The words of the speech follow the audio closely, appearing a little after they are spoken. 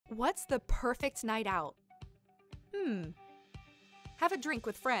What's the perfect night out? Have a drink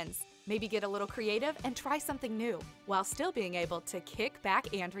with friends, maybe get a little creative and try something new, while still being able to kick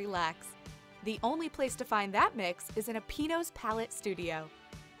back and relax. The only place to find that mix is in a Pinot's Palette studio.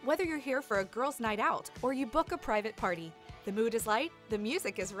 Whether you're here for a girls' night out or you book a private party, the mood is light, the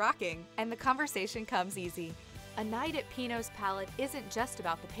music is rocking, and the conversation comes easy. A night at Pinot's Palette isn't just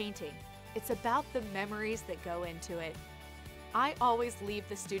about the painting, it's about the memories that go into it. I always leave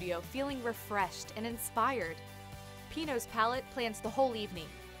the studio feeling refreshed and inspired. Pinot's Palette plans the whole evening,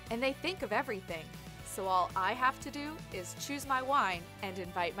 and they think of everything, so all I have to do is choose my wine and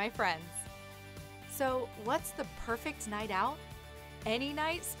invite my friends. So what's the perfect night out? Any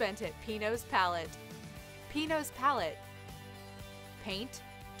night spent at Pinot's Palette. Pinot's Palette. Paint,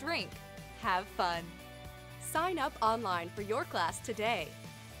 drink, have fun. Sign up online for your class today